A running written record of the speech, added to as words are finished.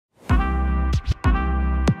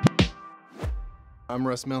I'm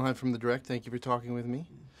Russ Milheim from The Direct. Thank you for talking with me.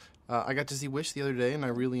 I got to see Wish the other day, and I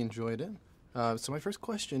really enjoyed it. So my first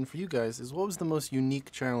question for you guys is, what was the most unique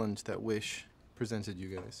challenge that Wish presented you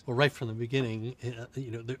guys? Well, right from the beginning,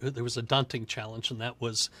 there was a daunting challenge, and that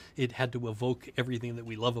was it had to evoke everything that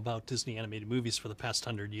we love about Disney animated movies for the past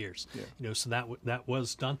 100 years. Yeah. So that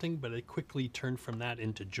was daunting, but it quickly turned from that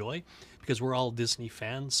into joy, because we're all Disney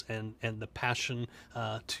fans, and the passion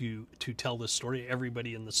to tell this story.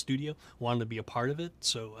 Everybody in the studio wanted to be a part of it.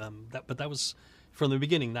 So that was. From the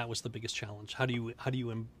beginning, that was the biggest challenge. How do you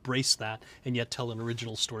embrace that and yet tell an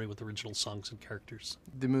original story with original songs and characters?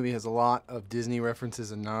 The movie has a lot of Disney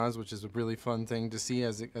references and nods, which is a really fun thing to see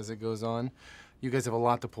as it goes on. You guys have a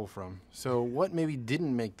lot to pull from. So what maybe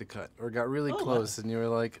didn't make the cut or got really close and you were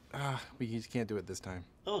like, we just can't do it this time?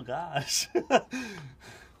 Oh, gosh.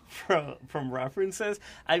 From references?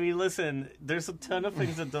 I mean, listen, there's a ton of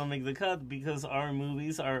things that don't make the cut because our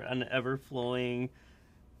movies are an ever-flowing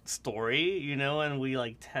story, and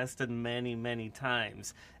we tested many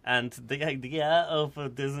times, and the idea of a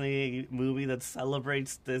Disney movie that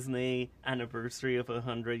celebrates Disney anniversary of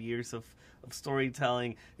 100 years of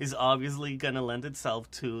storytelling is obviously going to lend itself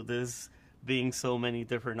to this being so many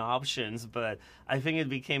different options. But I think it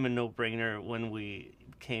became a no-brainer when we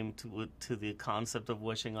came to the concept of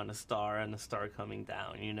wishing on a star and a star coming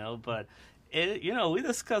down, but we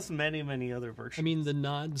discussed many other versions. I mean, the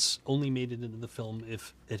nods only made it into the film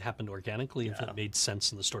if it happened organically, if it made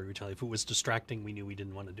sense in the story we tell. If it was distracting, we knew we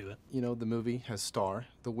didn't want to do it. The movie has star,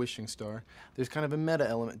 the wishing star. There's kind of a meta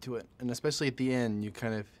element to it, and especially at the end, you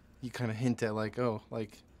kind of hint at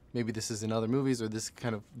maybe this is in other movies or this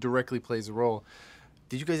kind of directly plays a role.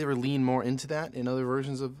 Did you guys ever lean more into that in other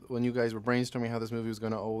versions of when you guys were brainstorming how this movie was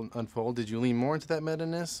going to unfold? Did you lean more into that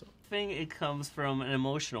meta-ness? I think it comes from an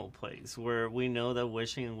emotional place where we know that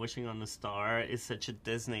wishing on the star is such a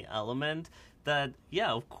Disney element that,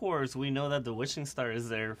 of course, we know that the wishing star is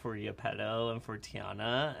there for Geppetto and for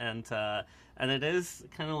Tiana, and it is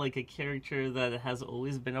kind of like a character that has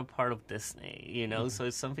always been a part of Disney, so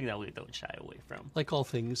it's something that we don't shy away from. Like all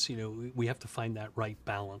things, we have to find that right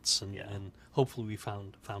balance, and hopefully we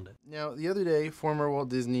found it. Now, the other day, former Walt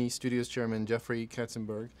Disney Studios chairman Jeffrey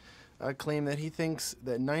Katzenberg claimed that he thinks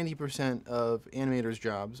that 90% of animators'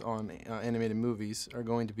 jobs on animated movies are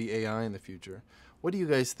going to be AI in the future. What do you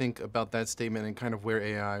guys think about that statement and kind of where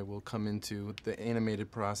AI will come into the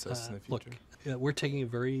animated process in the future? Look, we're taking a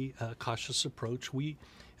very cautious approach.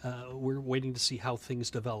 We're waiting to see how things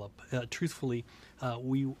develop. Truthfully,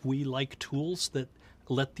 we like tools that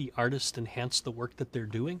let the artist enhance the work that they're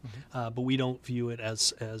doing, but we don't view it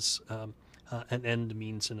as an end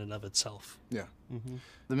means in and of itself. Yeah.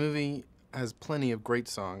 The movie has plenty of great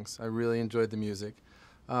songs. I really enjoyed the music.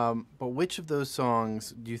 But which of those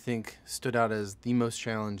songs do you think stood out as the most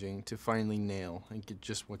challenging to finally nail and get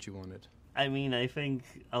just what you wanted? I mean, I think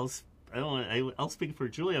I'll speak for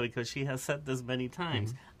Julia because she has said this many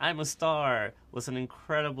times. I'm a Star was an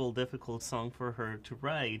incredible, difficult song for her to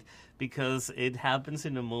write because it happens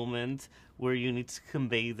in a moment where you need to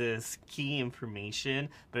convey this key information,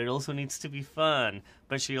 but it also needs to be fun.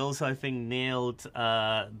 But she also, I think, nailed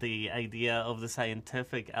the idea of the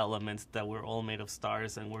scientific element that we're all made of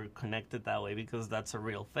stars and we're connected that way because that's a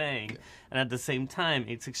real thing. And at the same time,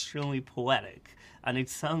 it's extremely poetic. And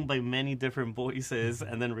it's sung by many different voices,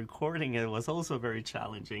 and then recording it was also very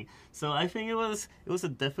challenging. So I think it was a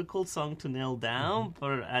difficult song to nail down,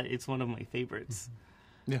 but it's one of my favorites.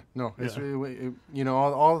 Yeah, no, it's really,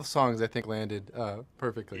 all the songs I think landed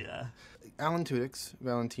perfectly. Yeah. Alan Tudyk's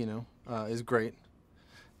Valentino is great.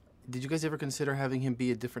 Did you guys ever consider having him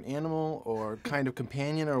be a different animal or kind of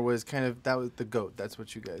companion, or was that was the goat? That's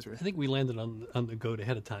what you guys were. I think we landed on the goat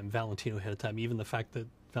ahead of time, Valentino ahead of time. Even the fact that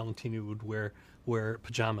Valentino would wear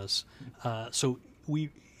pajamas, so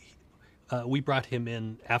we brought him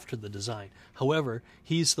in after the design. However,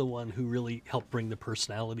 he's the one who really helped bring the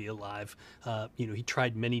personality alive. He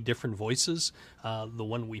tried many different voices. The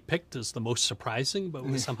one we picked is the most surprising, but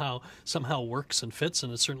somehow works and fits,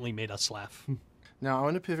 and it certainly made us laugh. Now, I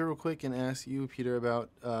want to pivot real quick and ask you, Peter,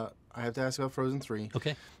 about, I have to ask about Frozen 3.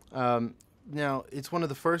 Okay. Now, it's one of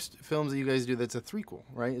the first films that you guys do that's a threequel,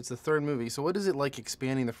 right? It's the third movie. So what is it like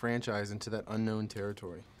expanding the franchise into that unknown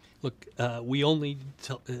territory? Look, we only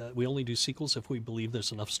do sequels if we believe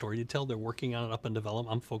there's enough story to tell. They're working on it up in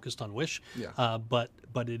development. I'm focused on Wish, but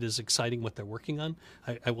it is exciting what they're working on.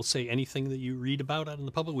 I will say anything that you read about out in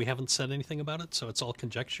the public, we haven't said anything about it, so it's all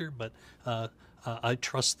conjecture. But I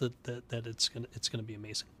trust that it's gonna be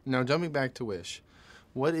amazing. Now, jumping back to Wish,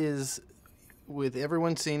 what is with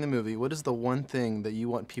everyone seeing the movie, what is the one thing that you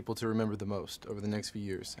want people to remember the most over the next few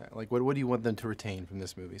years? Like, what do you want them to retain from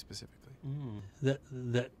this movie specifically?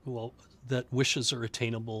 That wishes are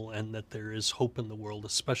attainable, and that there is hope in the world,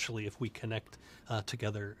 especially if we connect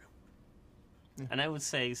together. And I would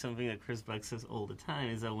say something that Chris Beck says all the time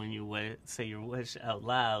is that when you say your wish out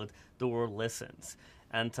loud, the world listens.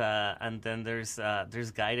 And then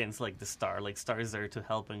there's guidance like the star. Like Star is there to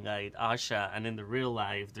help and guide Asha. And in the real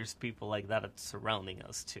life, there's people like that surrounding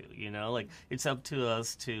us too. You know, like it's up to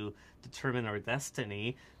us to determine our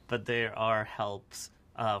destiny, but there are helps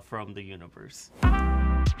from the universe.